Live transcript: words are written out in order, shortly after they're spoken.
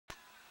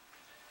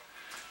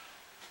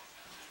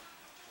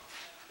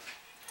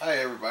Hi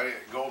everybody,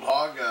 Gold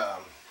Hog.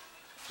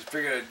 Just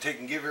figured I'd take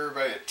and give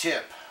everybody a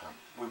tip.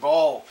 We've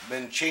all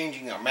been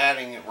changing our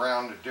matting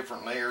around to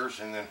different layers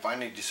and then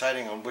finally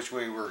deciding on which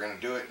way we were going to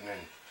do it. And then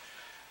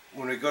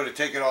when we go to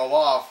take it all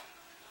off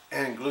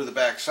and glue the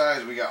back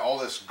sides, we got all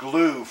this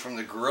glue from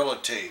the Gorilla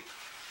Tape.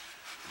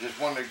 Just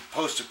wanted to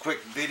post a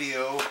quick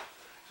video.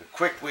 It's a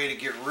quick way to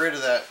get rid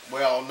of that.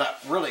 Well, not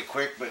really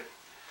quick, but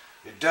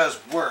it does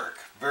work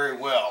very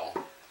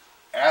well.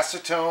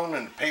 Acetone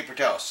and paper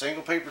towel.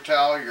 Single paper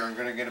towel, you're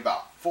going to get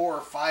about 4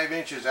 or 5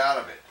 inches out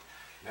of it.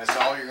 And that's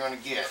all you're going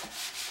to get.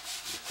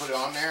 You put it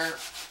on there, and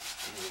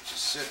you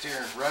just sit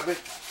there and rub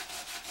it.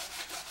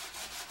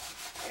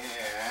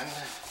 And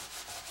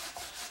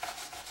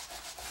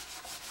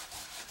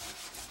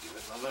give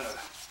it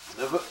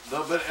a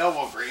little bit of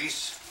elbow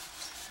grease.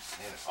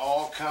 And it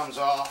all comes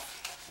off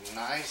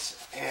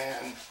nice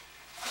and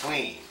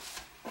clean.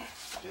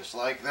 Just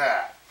like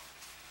that.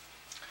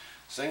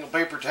 Single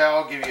paper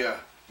towel give you,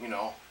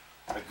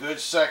 a good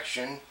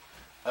section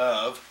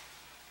of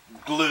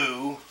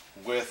glue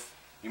with,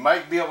 you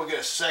might be able to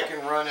get a second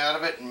run out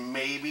of it,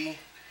 maybe.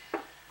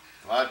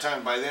 A lot of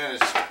times by then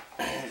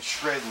it's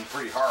shredding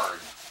pretty hard.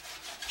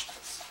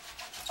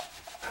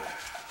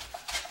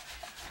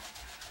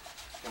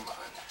 Come on.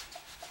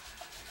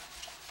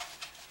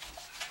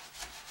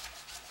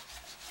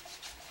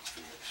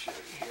 Show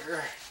you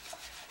here.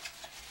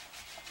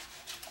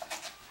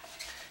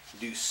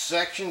 Do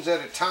sections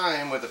at a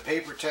time with a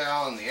paper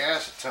towel and the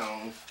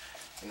acetone,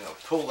 and it'll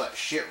pull that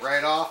shit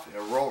right off.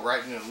 It'll roll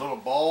right into little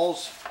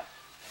balls.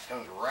 It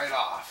comes right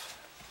off.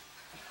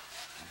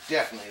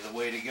 Definitely the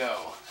way to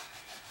go.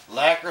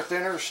 Lacquer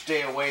thinner,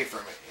 stay away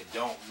from it. It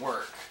don't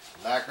work.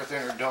 Lacquer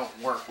thinner don't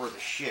work worth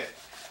a shit.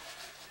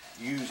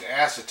 Use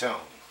acetone.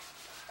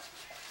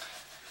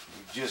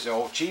 Just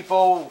old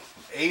cheapo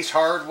Ace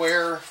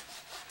Hardware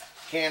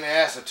can of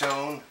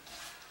acetone.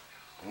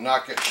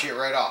 Knock that shit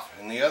right off.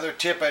 And the other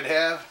tip I'd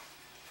have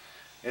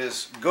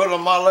is go to a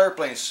model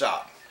airplane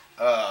shop.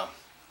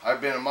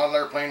 I've been a model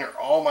airplaner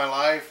all my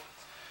life.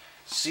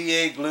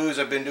 CA glues,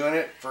 I've been doing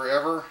it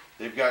forever.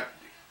 They've got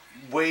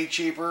way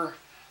cheaper.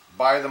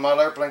 Buy the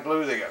model airplane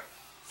glue. They got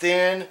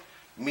thin,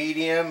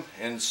 medium,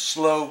 and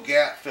slow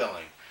gap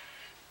filling.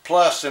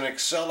 Plus an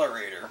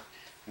accelerator.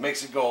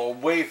 Makes it go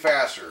way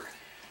faster.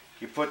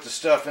 You put the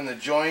stuff in the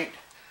joint.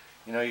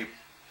 You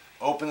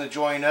open the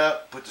joint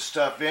up, put the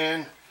stuff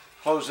in,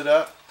 close it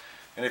up,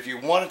 and if you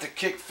want it to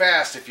kick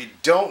fast, if you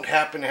don't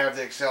happen to have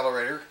the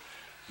accelerator,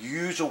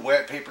 use a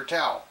wet paper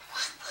towel.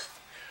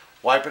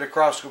 Wipe it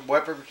across with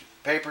wet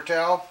paper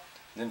towel,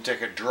 then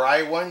take a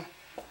dry one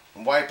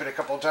and wipe it a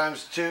couple of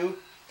times too,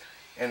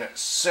 and it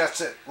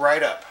sets it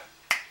right up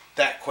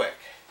that quick.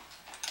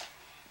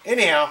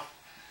 Anyhow,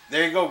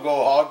 there you go,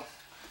 Gold Hog.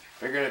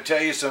 Figured I'd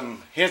tell you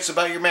some hints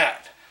about your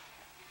mat.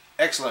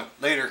 Excellent.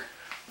 Later.